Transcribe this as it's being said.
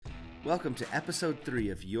Welcome to episode 3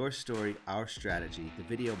 of Your Story, Our Strategy, the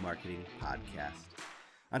video marketing podcast.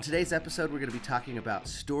 On today's episode, we're going to be talking about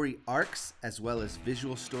story arcs as well as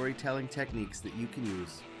visual storytelling techniques that you can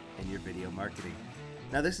use in your video marketing.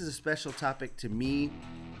 Now, this is a special topic to me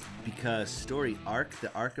because story arc,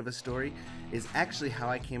 the arc of a story, is actually how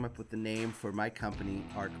I came up with the name for my company,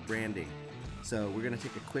 Arc Branding. So we're going to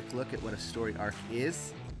take a quick look at what a story arc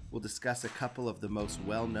is. We'll discuss a couple of the most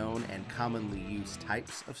well-known and commonly used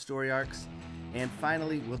types of story arcs. And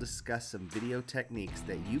finally, we'll discuss some video techniques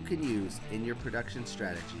that you can use in your production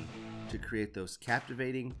strategy to create those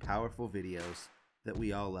captivating, powerful videos that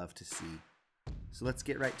we all love to see. So let's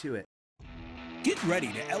get right to it. Get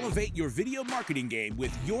ready to elevate your video marketing game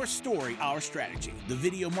with Your Story, Our Strategy, the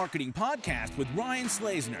video marketing podcast with Ryan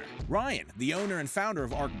Slazner. Ryan, the owner and founder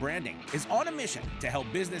of Arc Branding, is on a mission to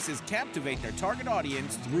help businesses captivate their target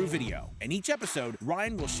audience through video. In each episode,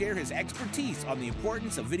 Ryan will share his expertise on the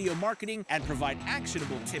importance of video marketing and provide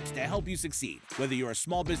actionable tips to help you succeed. Whether you're a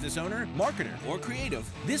small business owner, marketer, or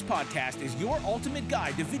creative, this podcast is your ultimate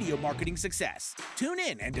guide to video marketing success. Tune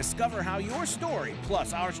in and discover how your story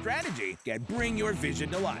plus our strategy can bring your vision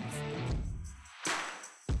to life.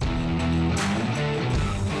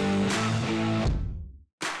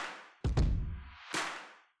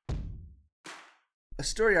 A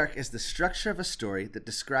story arc is the structure of a story that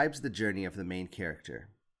describes the journey of the main character.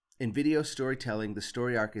 In video storytelling, the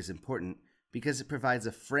story arc is important because it provides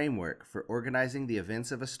a framework for organizing the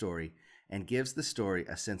events of a story and gives the story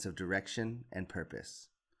a sense of direction and purpose.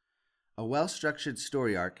 A well-structured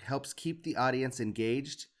story arc helps keep the audience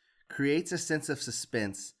engaged, creates a sense of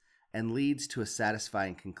suspense, and leads to a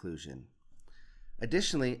satisfying conclusion.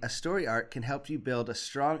 Additionally, a story arc can help you build a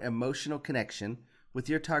strong emotional connection with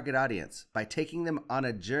your target audience by taking them on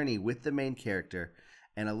a journey with the main character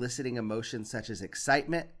and eliciting emotions such as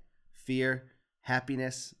excitement, fear,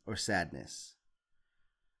 happiness, or sadness.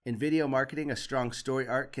 In video marketing, a strong story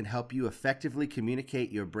arc can help you effectively communicate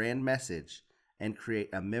your brand message and create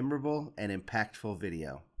a memorable and impactful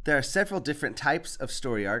video. There are several different types of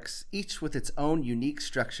story arcs, each with its own unique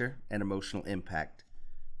structure and emotional impact.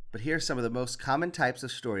 But here are some of the most common types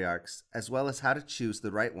of story arcs, as well as how to choose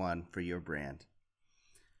the right one for your brand.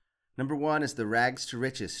 Number 1 is the rags to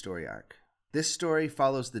riches story arc. This story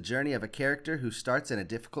follows the journey of a character who starts in a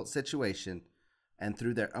difficult situation and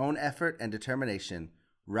through their own effort and determination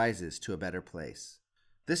rises to a better place.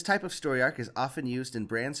 This type of story arc is often used in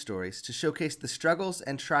brand stories to showcase the struggles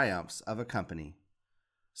and triumphs of a company.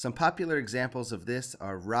 Some popular examples of this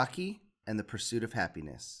are Rocky and the Pursuit of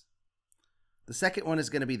Happiness. The second one is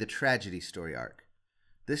going to be the tragedy story arc.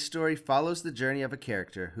 This story follows the journey of a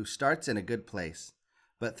character who starts in a good place,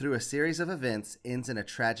 but through a series of events ends in a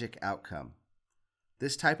tragic outcome.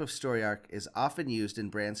 This type of story arc is often used in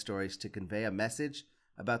brand stories to convey a message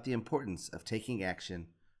about the importance of taking action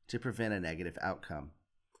to prevent a negative outcome.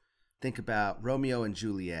 Think about Romeo and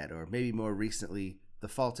Juliet, or maybe more recently, The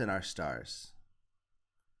Fault in Our Stars.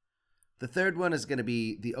 The third one is going to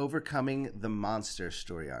be the Overcoming the Monster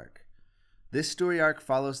story arc. This story arc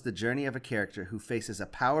follows the journey of a character who faces a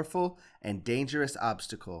powerful and dangerous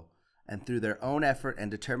obstacle and through their own effort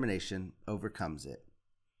and determination overcomes it.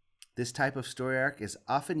 This type of story arc is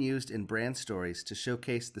often used in brand stories to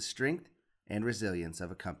showcase the strength and resilience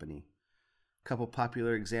of a company. A couple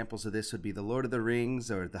popular examples of this would be The Lord of the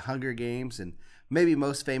Rings or The Hunger Games, and maybe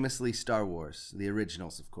most famously Star Wars, the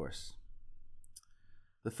originals, of course.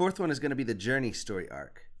 The fourth one is going to be the journey story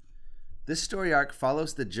arc. This story arc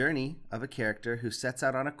follows the journey of a character who sets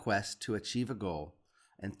out on a quest to achieve a goal,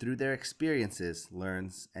 and through their experiences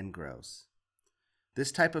learns and grows.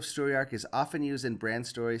 This type of story arc is often used in brand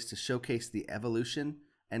stories to showcase the evolution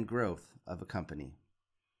and growth of a company.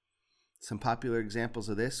 Some popular examples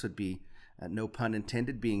of this would be, no pun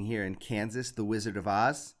intended, being here in Kansas, The Wizard of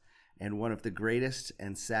Oz, and one of the greatest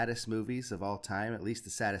and saddest movies of all time, at least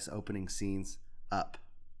the saddest opening scenes, Up.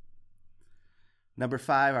 Number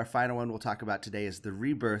 5, our final one we'll talk about today, is the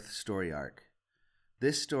rebirth story arc.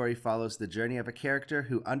 This story follows the journey of a character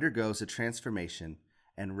who undergoes a transformation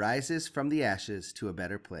and rises from the ashes to a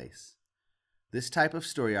better place. This type of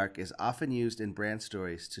story arc is often used in brand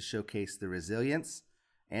stories to showcase the resilience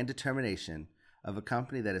and determination of a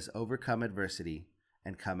company that has overcome adversity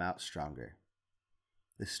and come out stronger.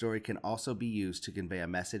 This story can also be used to convey a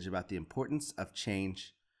message about the importance of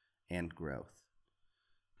change and growth.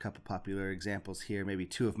 A couple popular examples here, maybe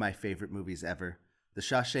 2 of my favorite movies ever, The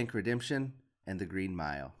Shawshank Redemption and The Green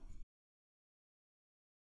Mile.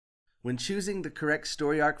 When choosing the correct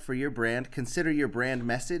story arc for your brand, consider your brand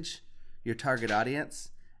message, your target audience,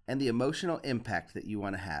 and the emotional impact that you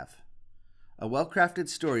want to have. A well-crafted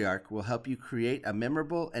story arc will help you create a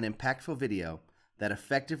memorable and impactful video that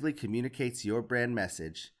effectively communicates your brand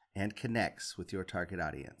message and connects with your target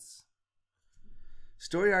audience.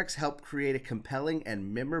 Story arcs help create a compelling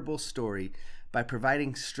and memorable story by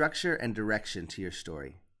providing structure and direction to your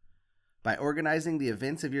story. By organizing the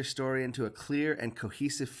events of your story into a clear and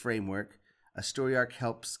cohesive framework, a story arc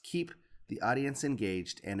helps keep the audience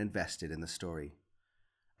engaged and invested in the story.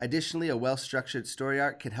 Additionally, a well-structured story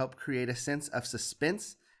arc can help create a sense of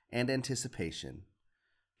suspense and anticipation,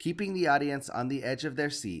 keeping the audience on the edge of their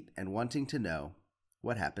seat and wanting to know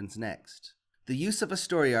what happens next. The use of a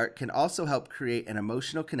story arc can also help create an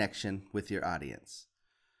emotional connection with your audience.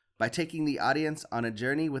 By taking the audience on a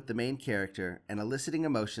journey with the main character and eliciting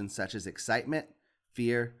emotions such as excitement,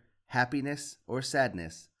 fear, happiness, or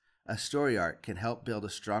sadness, a story arc can help build a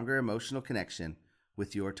stronger emotional connection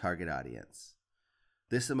with your target audience.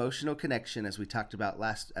 This emotional connection, as we talked about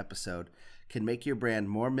last episode, can make your brand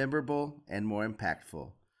more memorable and more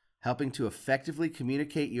impactful, helping to effectively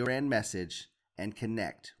communicate your brand message and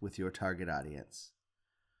connect with your target audience.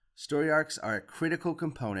 Story arcs are a critical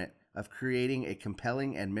component of creating a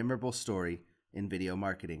compelling and memorable story in video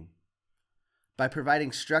marketing. By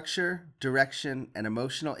providing structure, direction, and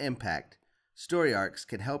emotional impact, story arcs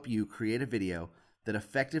can help you create a video that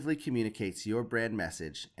effectively communicates your brand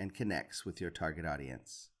message and connects with your target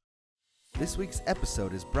audience. This week's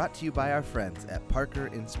episode is brought to you by our friends at Parker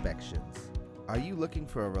Inspections. Are you looking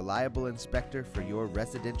for a reliable inspector for your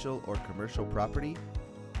residential or commercial property?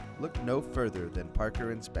 Look no further than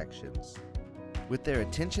Parker Inspections. With their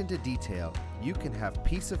attention to detail, you can have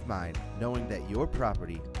peace of mind knowing that your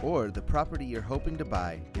property or the property you're hoping to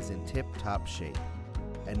buy is in tip-top shape.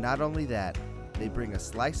 And not only that, they bring a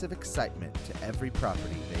slice of excitement to every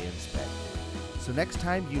property they inspect. So next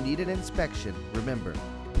time you need an inspection, remember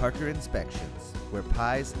Parker Inspections, where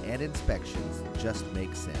pies and inspections just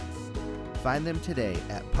make sense. Find them today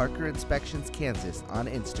at Parker Inspections Kansas on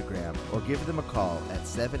Instagram or give them a call at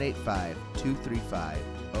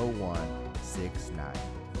 785-235-0169.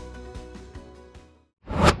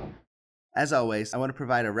 As always, I want to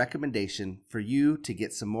provide a recommendation for you to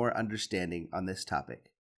get some more understanding on this topic.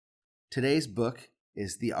 Today's book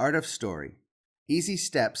is The Art of Story: Easy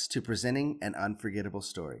Steps to Presenting an Unforgettable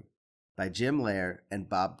Story by Jim Loehr and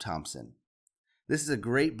Bob Thompson. This is a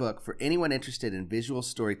great book for anyone interested in visual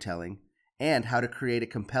storytelling and how to create a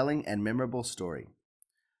compelling and memorable story.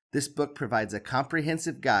 This book provides a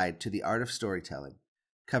comprehensive guide to the art of storytelling,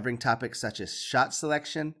 covering topics such as shot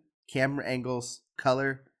selection, camera angles,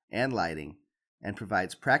 color, and lighting, and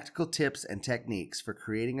provides practical tips and techniques for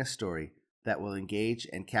creating a story that will engage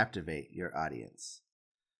and captivate your audience.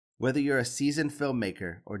 Whether you're a seasoned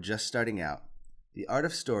filmmaker or just starting out, The Art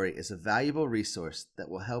of Story is a valuable resource that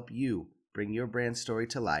will help you bring your brand story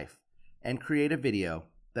to life and create a video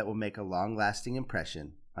that will make a long-lasting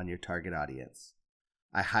impression on your target audience.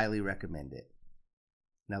 I highly recommend it.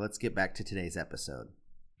 Now let's get back to today's episode.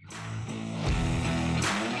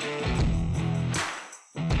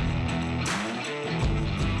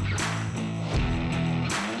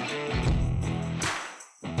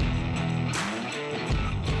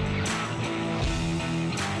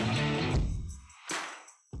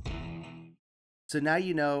 So now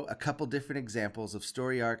you know a couple different examples of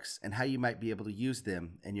story arcs and how you might be able to use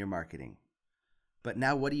them in your marketing. But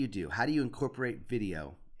now what do? How do you incorporate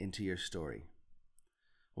video into your story?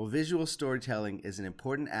 Well, visual storytelling is an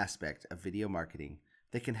important aspect of video marketing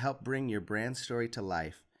that can help bring your brand story to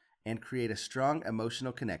life and create a strong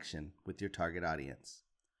emotional connection with your target audience.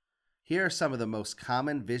 Here are some of the most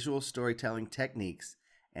common visual storytelling techniques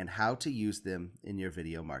and how to use them in your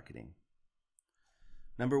video marketing.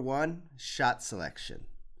 Number 1, shot selection.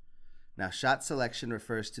 Now, shot selection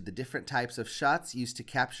refers to the different types of shots used to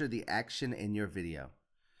capture the action in your video.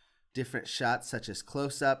 Different shots such as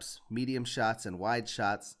close-ups, medium shots, and wide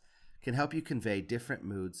shots can help you convey different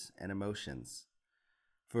moods and emotions.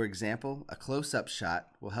 For example, a close-up shot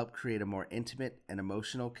will help create a more intimate and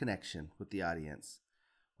emotional connection with the audience,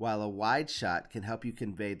 while a wide shot can help you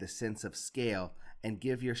convey the sense of scale and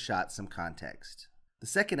give your shot some context. The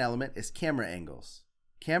second element is camera angles.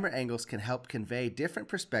 Camera angles can help convey different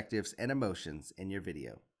perspectives and emotions in your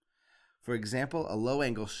video. For example, a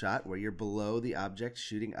low-angle shot where you're below the object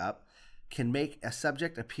shooting up can make a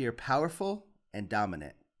subject appear powerful and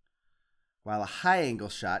dominant, while a high-angle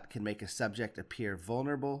shot can make a subject appear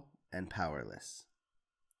vulnerable and powerless.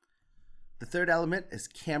 The third element is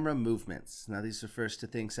camera movements. Now, these refers to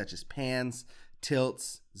things such as pans,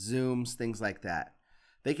 tilts, zooms, things like that.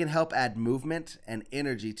 They can help add movement and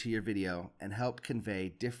energy to your video and help convey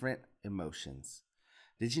different emotions.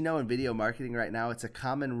 Did you know in video marketing right now, it's a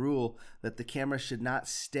common rule that the camera should not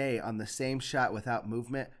stay on the same shot without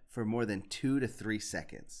movement for more than 2 to 3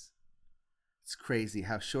 seconds. It's crazy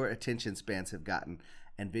how short attention spans have gotten,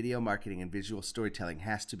 and video marketing and visual storytelling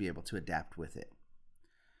has to be able to adapt with it.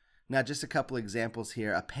 Now, just a couple examples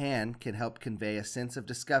here. A pan can help convey a sense of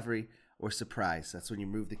discovery or surprise. That's when you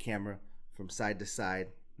move the camera from side to side,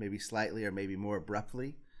 maybe slightly or maybe more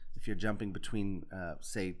abruptly, if you're jumping between,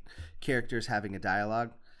 say, characters having a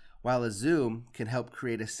dialogue, while a zoom can help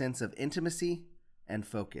create a sense of intimacy and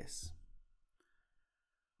focus.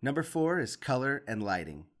 Number 4 is color and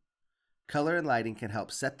lighting. Color and lighting can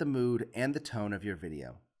help set the mood and the tone of your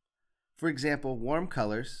video. For example, warm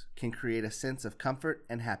colors can create a sense of comfort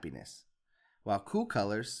and happiness, while cool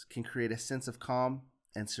colors can create a sense of calm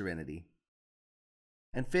and serenity.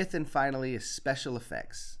 And 5th and finally is special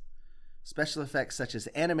effects. Special effects such as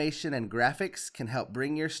animation and graphics can help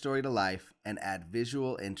bring your story to life and add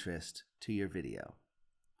visual interest to your video.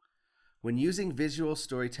 When using visual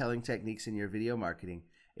storytelling techniques in your video marketing,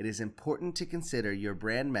 it is important to consider your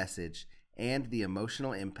brand message and the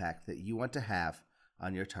emotional impact that you want to have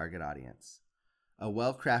on your target audience. A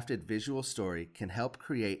well-crafted visual story can help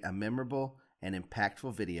create a memorable and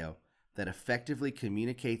impactful video that effectively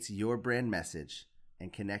communicates your brand message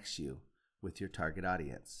and connects you with your target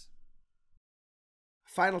audience.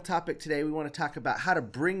 Final topic today, we want to talk about how to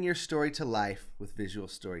bring your story to life with visual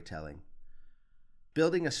storytelling.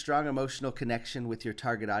 Building a strong emotional connection with your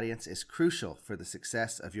target audience is crucial for the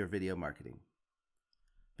success of your video marketing.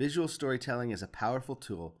 Visual storytelling is a powerful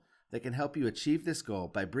tool that can help you achieve this goal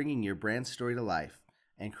by bringing your brand story to life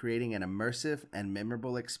and creating an immersive and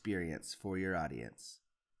memorable experience for your audience.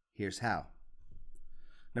 Here's how.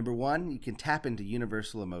 Number 1, you can tap into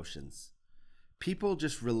universal emotions. People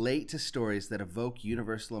just relate to stories that evoke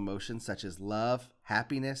universal emotions such as love,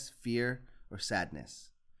 happiness, fear, or sadness.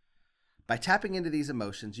 By tapping into these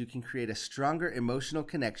emotions, you can create a stronger emotional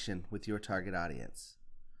connection with your target audience.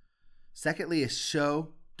 Secondly is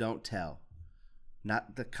show, don't tell.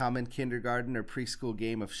 Not the common kindergarten or preschool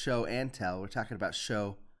game of show and tell. We're talking about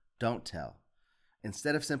show, don't tell.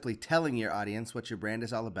 Instead of simply telling your audience what your brand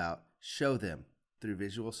is all about, show them through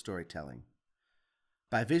visual storytelling.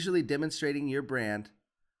 By visually demonstrating your brand,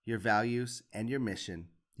 your values, and your mission,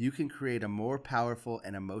 you can create a more powerful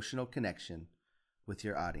and emotional connection with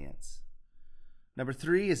your audience. Number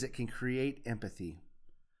 3 is it can create empathy.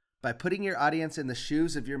 By putting your audience in the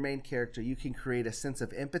shoes of your main character, you can create a sense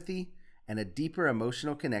of empathy and a deeper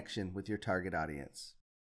emotional connection with your target audience.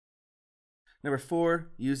 Number 4,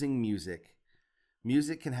 using music.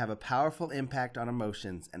 Music can have a powerful impact on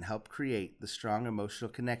emotions and help create the strong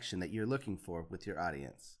emotional connection that you're looking for with your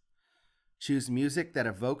audience. Choose music that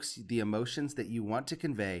evokes the emotions that you want to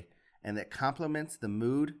convey and that complements the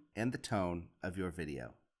mood and the tone of your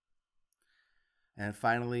video. And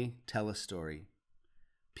finally, tell a story.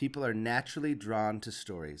 People are naturally drawn to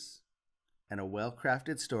stories, and a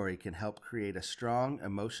well-crafted story can help create a strong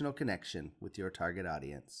emotional connection with your target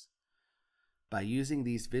audience. By using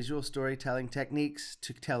these visual storytelling techniques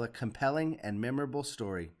to tell a compelling and memorable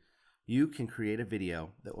story, you can create a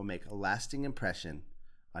video that will make a lasting impression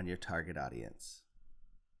on your target audience.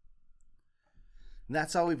 And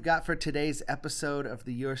that's all we've got for today's episode of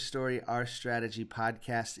the Your Story, Our Strategy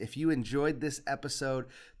podcast. If you enjoyed this episode,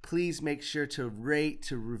 please make sure to rate,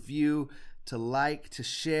 to review, to like, to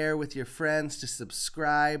share with your friends, to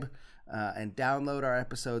subscribe, and download our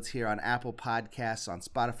episodes here on Apple Podcasts, on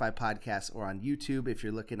Spotify Podcasts, or on YouTube if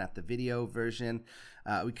you're looking at the video version.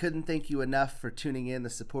 We couldn't thank you enough for tuning in. The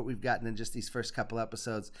support we've gotten in just these first couple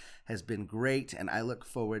episodes has been great, and I look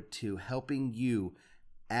forward to helping you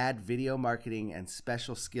add video marketing and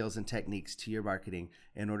special skills and techniques to your marketing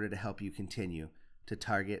in order to help you continue to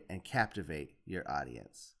target and captivate your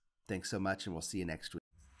audience. Thanks so much, and we'll see you next week.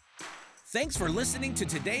 Thanks for listening to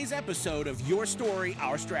today's episode of Your Story,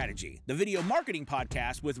 Our Strategy, the video marketing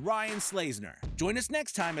podcast with Ryan Slazener. Join us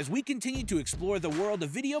next time as we continue to explore the world of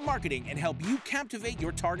video marketing and help you captivate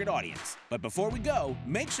your target audience. But before we go,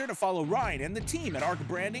 make sure to follow Ryan and the team at Arc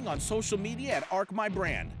Branding on social media at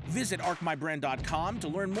ArcMyBrand. Visit ArcMyBrand.com to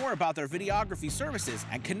learn more about their videography services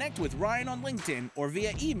and connect with Ryan on LinkedIn or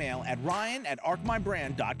via email at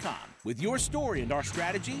ryan@arcmybrand.com. With your story and our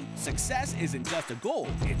strategy, success isn't just a goal,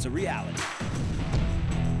 it's a reality.